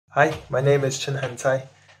Hi, my name is Chen-Han Tsai.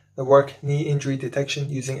 The work Knee Injury Detection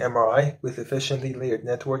Using MRI with Efficiently Layered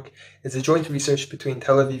Network is a joint research between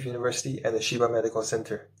Tel Aviv University and the Sheba Medical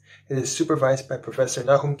Center. It is supervised by Professor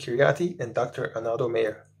Nahum Kiryati and Dr. Arnaldo.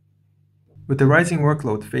 With the rising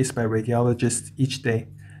workload faced by radiologists each day,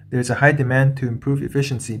 there is a high demand to improve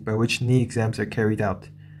efficiency by which knee exams are carried out,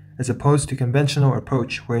 as opposed to conventional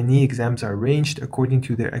approach where knee exams are arranged according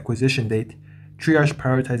to their acquisition date. Triage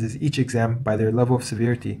prioritizes each exam by their level of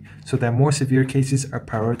severity so that more severe cases are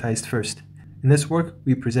prioritized first. In this work,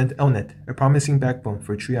 we present ELNet, a promising backbone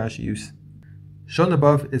for triage use. Shown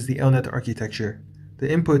above is the ELNet architecture.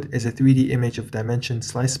 The input is a 3D image of dimension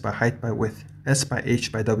sliced by height by width, S by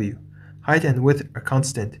H by W. Height and width are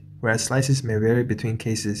constant, whereas slices may vary between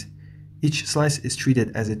cases. Each slice is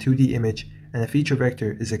treated as a 2D image, and a feature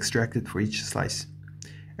vector is extracted for each slice.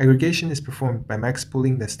 Aggregation is performed by max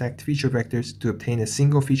pooling the stacked feature vectors to obtain a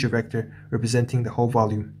single feature vector representing the whole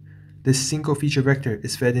volume. This single feature vector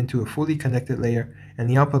is fed into a fully connected layer, and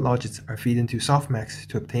the output logits are fed into softmax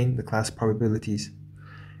to obtain the class probabilities.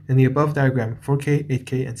 In the above diagram, 4K,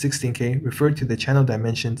 8K, and 16K refer to the channel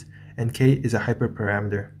dimensions, and K is a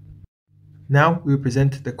hyperparameter. Now we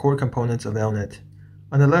present the core components of ELNet.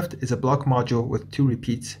 On the left is a block module with 2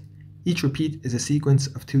 repeats. Each repeat is a sequence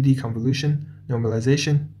of 2D convolution,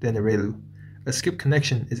 normalization, then a ReLU. A skip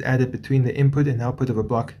connection is added between the input and output of a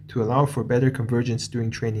block to allow for better convergence during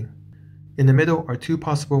training. In the middle are 2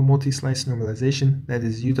 possible multi-slice normalization that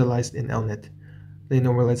is utilized in ELNet. The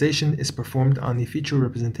normalization is performed on the feature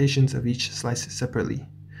representations of each slice separately.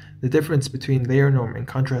 The difference between layer norm and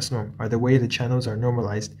contrast norm are the way the channels are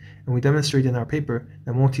normalized, and we demonstrate in our paper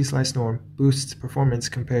that multi-slice norm boosts performance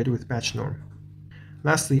compared with batch norm.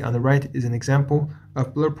 Lastly, on the right is an example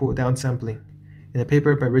of blur pool downsampling. In a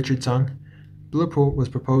paper by Richard Zhang, blur pool was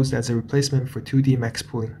proposed as a replacement for 2D max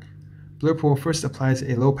pooling. Blur pool first applies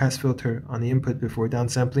a low-pass filter on the input before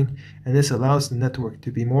downsampling, and this allows the network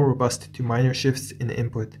to be more robust to minor shifts in the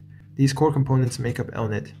input. These core components make up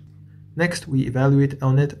ELNet. Next, we evaluate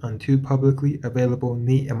ELNet on 2 publicly available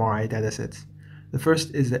knee MRI datasets. The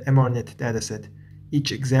first is the MRNet dataset.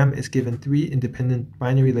 Each exam is given 3 independent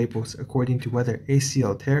binary labels according to whether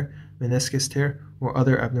axial tear, meniscus tear, or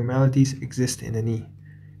other abnormalities exist in the knee.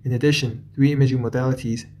 In addition, 3 imaging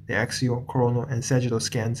modalities, the axial, coronal, and sagittal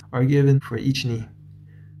scans, are given for each knee.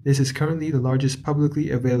 This is currently the largest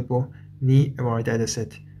publicly available knee MRI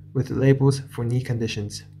dataset, with labels for knee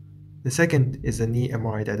conditions. The second is the knee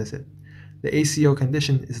MRI dataset. The axial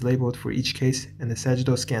condition is labeled for each case, and the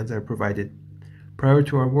sagittal scans are provided. Prior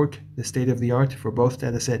to our work, the state-of-the-art for both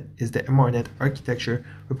datasets is the MRNet architecture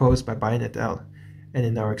proposed by Bain et al., and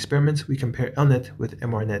in our experiments we compare ELNet with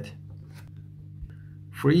MRNet.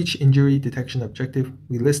 For each injury detection objective,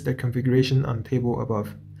 we list their configuration on the table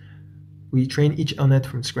above. We train each ELNet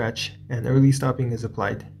from scratch, and early stopping is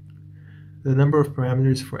applied. The number of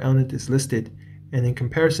parameters for ELNet is listed, and in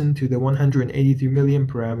comparison to the 183 million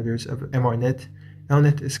parameters of MRNet,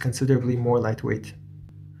 ELNet is considerably more lightweight.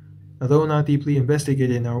 Although not deeply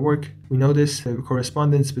investigated in our work, we notice the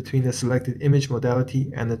correspondence between the selected image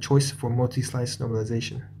modality and the choice for multi-slice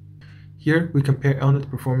normalization. Here we compare ELNet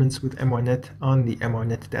performance with MRNet on the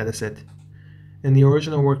MRNet dataset. In the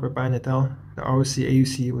original work by Bain et al., the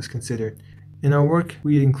ROC-AUC was considered. In our work,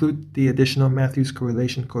 we include the additional Matthews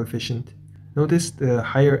correlation coefficient. Notice the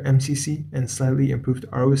higher MCC and slightly improved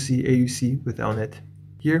ROC-AUC with ELNet.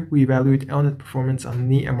 Here we evaluate ELNet performance on the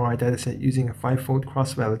knee MRI dataset using a 5-fold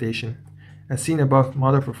cross-validation. As seen above,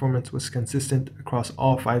 model performance was consistent across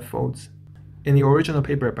all 5 folds. In the original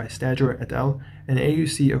paper by Stadger et al., an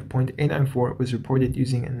AUC of 0.894 was reported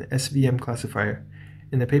using an SVM classifier.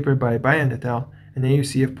 In the paper by Bain et al., an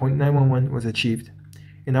AUC of 0.911 was achieved.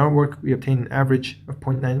 In our work, we obtained an average of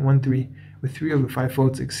 0.913, with 3 of the 5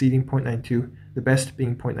 folds exceeding 0.92, the best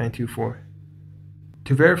being 0.924.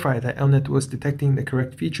 To verify that ELNet was detecting the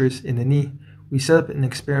correct features in the knee, we set up an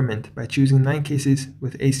experiment by choosing 9 cases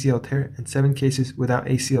with axial tear and 7 cases without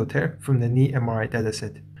axial tear from the knee MRI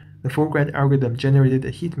dataset. The foreground algorithm generated a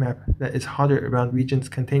heat map that is hotter around regions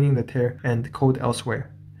containing the tear and cold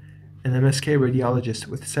elsewhere. An MSK radiologist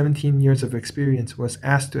with 17 years of experience was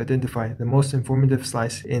asked to identify the most informative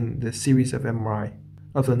slice in the series of MRI.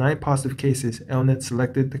 Of the 9 positive cases, ELNet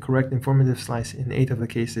selected the correct informative slice in 8 of the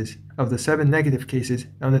cases. Of the 7 negative cases,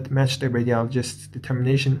 ELNet matched the radiologist's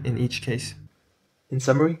determination in each case. In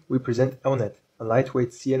summary, we present ELNet, a lightweight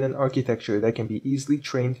CNN architecture that can be easily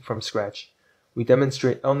trained from scratch. We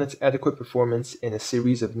demonstrate ELNet's adequate performance in a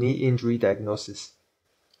series of knee injury diagnosis.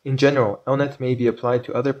 In general, ELNet may be applied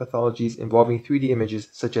to other pathologies involving 3D images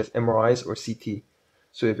such as MRIs or CT.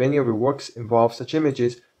 So if any of your works involve such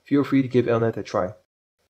images, feel free to give ELNet a try.